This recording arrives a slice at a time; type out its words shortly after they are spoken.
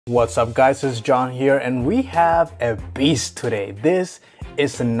What's up guys, it's John here and we have a beast today. This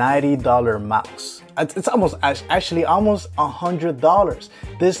is a $90 mouse. It's actually almost $100.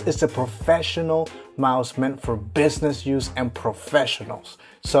 This is a professional mouse meant for business use and professionals.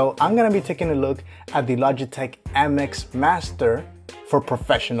 So I'm gonna be taking a look at the Logitech MX Master for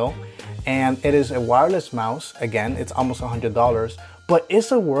professional, and it is a wireless mouse. Again, it's almost $100, but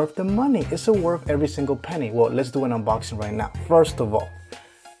is it worth the money? Is it worth every single penny? Well, let's do an unboxing right now. First of all,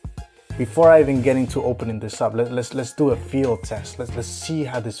 before I even get into opening this up, let's do a feel test. Let's see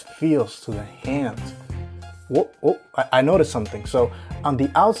how this feels to the hands. Whoa, I noticed something. So on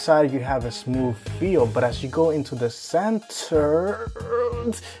the outside you have a smooth feel, but as you go into the center,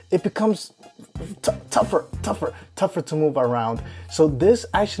 it becomes tougher to move around. So this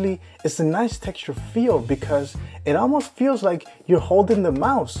actually is a nice texture feel because it almost feels like you're holding the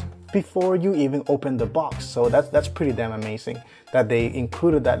mouse before you even open the box. So that's pretty damn amazing that they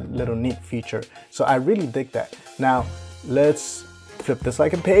included that little neat feature. So I really dig that. Now let's flip this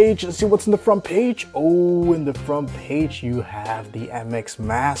like a page and see what's in the front page. Oh, in the front page you have the MX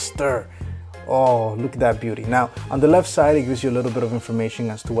Master. Oh, look at that beauty. Now on the left side it gives you a little bit of information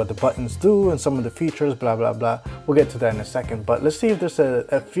as to what the buttons do and some of the features, blah blah blah. We'll get to that in a second, but let's see if there's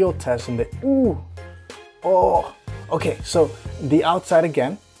a field test in the okay. So the outside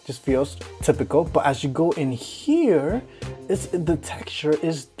again just feels typical, but as you go in here, the texture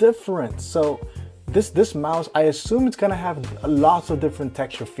is different. So this mouse, I assume it's gonna have lots of different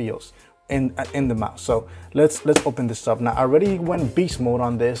texture feels in the mouse. So let's open this up. Now I already went beast mode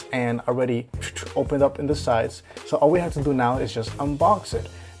on this and already opened up in the sides. So all we have to do now is just unbox it.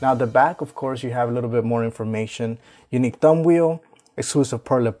 Now the back, of course, you have a little bit more information. Unique thumb wheel, exclusive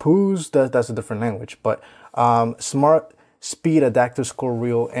Parle-Pouce, that's a different language, but smart speed adaptive scroll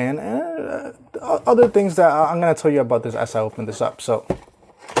wheel, and other things that I'm gonna tell you about this as I open this up. So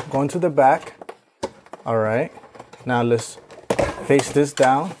going to the back. All right, now let's face this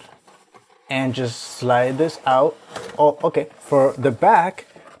down and just slide this out. Oh, okay. For the back,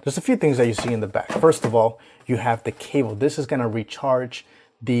 there's a few things that you see in the back. First of all, you have the cable. This is gonna recharge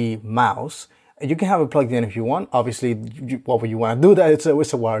the mouse. You can have it plugged in if you want. Obviously, why would you want to do that? It's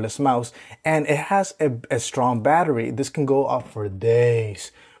a wireless mouse, and it has a strong battery. This can go up for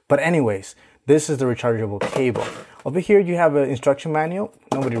days. But anyways, this is the rechargeable cable. Over here, you have an instruction manual.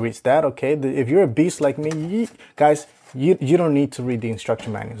 Nobody reads that, okay? If you're a beast like me, guys, you don't need to read the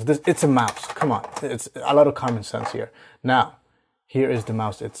instruction manuals. It's a mouse. Come on, it's a lot of common sense here. Now, here is the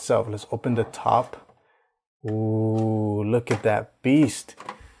mouse itself. Let's open the top. Ooh, look at that beast.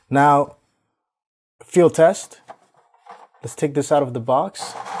 Now, field test. Let's take this out of the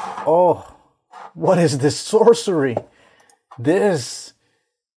box. Oh, what is this sorcery? This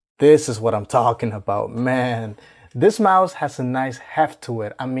is what I'm talking about, man. This mouse has a nice heft to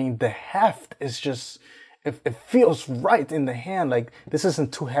it. I mean, the heft is just, it feels right in the hand. Like, this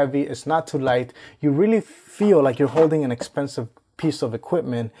isn't too heavy, it's not too light. You really feel like you're holding an expensive piece of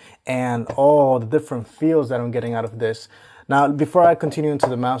equipment, and all the different feels that I'm getting out of this. Now, before I continue into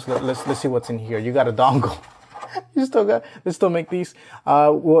the mouse, let's see what's in here. You got a dongle. They still make these.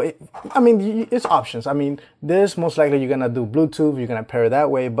 It's options. I mean, this most likely you're gonna do Bluetooth. You're gonna pair it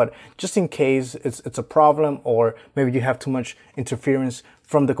that way. But just in case it's a problem, or maybe you have too much interference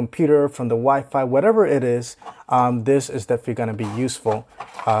from the computer, from the Wi-Fi, whatever it is, this is definitely gonna be useful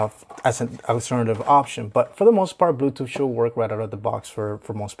as an alternative option. But for the most part, Bluetooth should work right out of the box for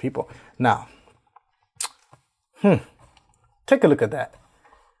most people. Now, take a look at that.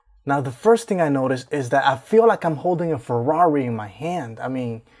 Now, the first thing I noticed is that I feel like I'm holding a Ferrari in my hand. I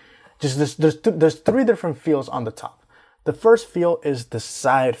mean, just there's three different feels on the top. The first feel is the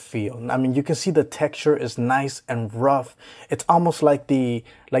side feel. I mean, you can see the texture is nice and rough. It's almost like the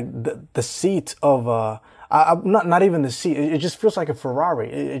seat of not even the seat. It just feels like a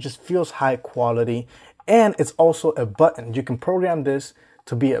Ferrari. It just feels high quality, and it's also a button. You can program this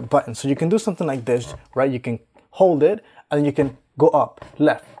to be a button, so you can do something like this, right? You can hold it and you can go up,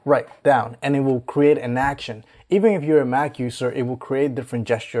 left, right, down, and it will create an action. Even if you're a Mac user, it will create different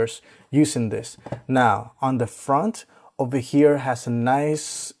gestures using this. Now, on the front, over here has a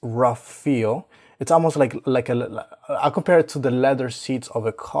nice rough feel. It's almost like I'll compare it to the leather seats of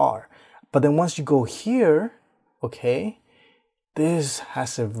a car. But then once you go here, okay, this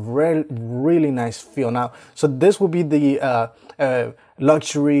has a really nice feel. Now, so this will be the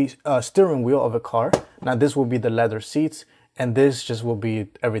luxury steering wheel of a car. Now, this will be the leather seats, and this just will be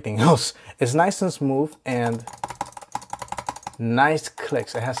everything else. It's nice and smooth and nice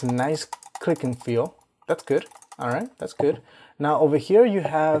clicks. It has a nice clicking feel. That's good. All right, that's good. Now over here you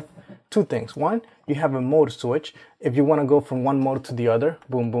have two things. One, you have a mode switch. If you want to go from one mode to the other,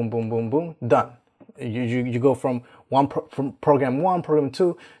 boom, boom, boom, boom, boom, done. You go from from program 1, program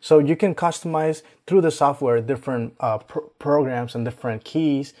 2, so you can customize through the software different programs and different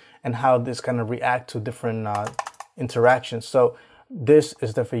keys and how this kind of react to different interactions. So this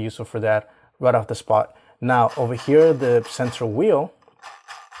is definitely useful for that right off the spot. Now over here, the center wheel,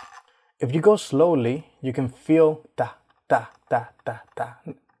 if you go slowly, you can feel da, da, da, da, da,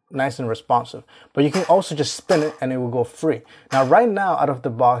 nice and responsive. But you can also just spin it and it will go free. Now right now out of the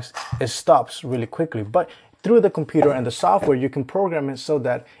box, it stops really quickly, but through the computer and the software, you can program it so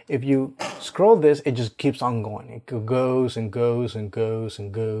that if you scroll this, it just keeps on going. It goes and goes and goes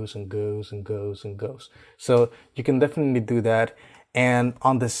and goes and goes and goes and goes. So you can definitely do that. And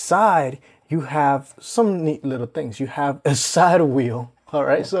on the side, you have some neat little things. You have a side wheel. All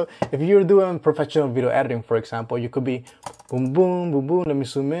right, so if you're doing professional video editing, for example, you could be boom, boom, boom, boom, let me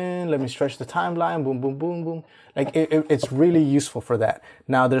zoom in, let me stretch the timeline, boom, boom, boom, boom. Like it's really useful for that.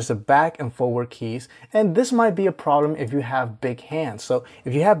 Now there's the back and forward keys, and this might be a problem if you have big hands. So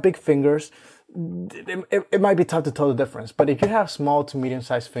if you have big fingers, it might be tough to tell the difference. But if you have small to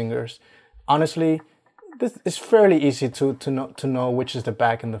medium-sized fingers, honestly, this is fairly easy to know which is the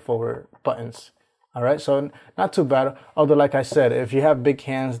back and the forward buttons. All right, so not too bad. Although, like I said, if you have big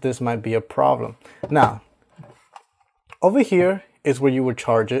hands, this might be a problem. Now, over here is where you would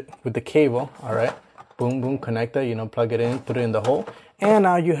charge it with the cable. All right, boom, boom, connect it, plug it in, put it in the hole. And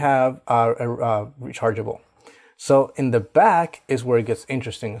now you have a rechargeable. So in the back is where it gets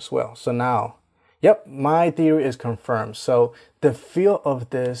interesting as well. So now, yep, my theory is confirmed. So the feel of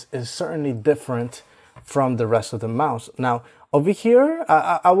this is certainly different from the rest of the mouse. Now, over here,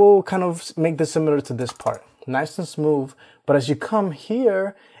 I will kind of make this similar to this part. Nice and smooth, but as you come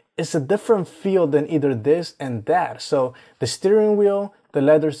here, it's a different feel than either this and that. So the steering wheel, the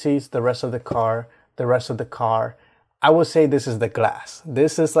leather seats, the rest of the car, I would say this is the glass.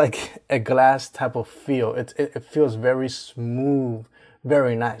 This is like a glass type of feel. It feels very smooth,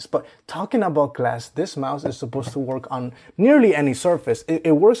 very nice. But talking about glass, this mouse is supposed to work on nearly any surface.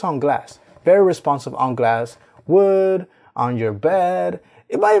 It works on glass, very responsive on glass, wood, on your bed.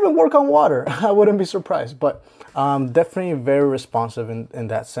 It might even work on water. I wouldn't be surprised, but definitely very responsive in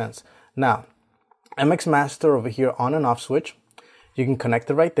that sense. Now, MX Master over here, on and off switch. You can connect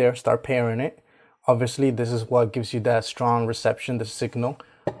it right there, start pairing it. Obviously, this is what gives you that strong reception, the signal,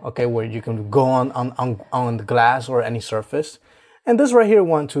 okay, where you can go on the glass or any surface. And this right here,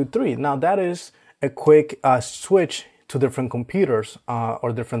 1, 2, 3. Now, that is a quick switch to different computers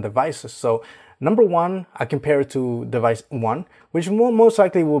or different devices. So number 1, I compare it to device 1, which most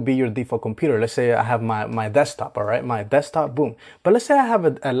likely will be your default computer. Let's say I have my desktop, all right? My desktop, boom. But let's say I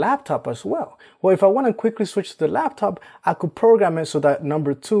have a laptop as well. Well, if I want to quickly switch to the laptop, I could program it so that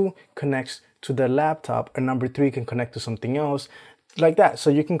number 2 connects to the laptop and number 3 can connect to something else, like that. So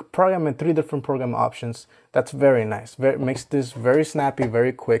you can program in 3 different program options. That's very nice. Makes this very snappy,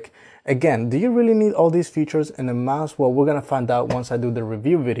 very quick. Again, do you really need all these features in a mouse? Well, we're gonna find out once I do the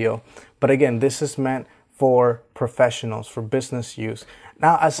review video. But again, this is meant for professionals, for business use.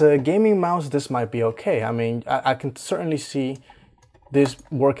 Now, as a gaming mouse, this might be okay. I mean, I can certainly see this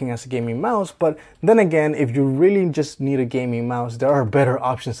working as a gaming mouse, but then again, if you really just need a gaming mouse, there are better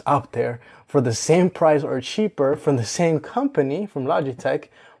options out there for the same price or cheaper from the same company, from Logitech,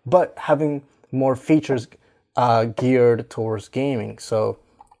 but having more features geared towards gaming. So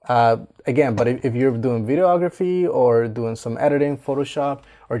again, but if you're doing videography or doing some editing, Photoshop,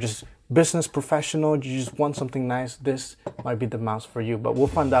 or just business professional, you just want something nice, this might be the mouse for you. But we'll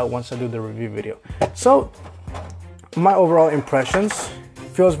find out once I do the review video. So my overall impressions,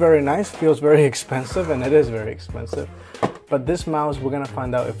 feels very nice, feels very expensive, and it is very expensive. But this mouse, we're gonna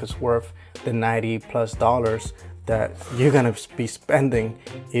find out if it's worth the $90+ that you're gonna be spending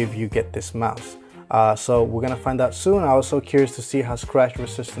if you get this mouse. So we're gonna find out soon. I'm also curious to see how scratch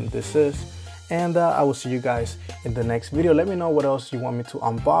resistant this is. And I will see you guys in the next video. Let me know what else you want me to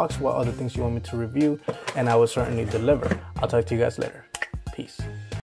unbox, what other things you want me to review, and I will certainly deliver. I'll talk to you guys later. Peace.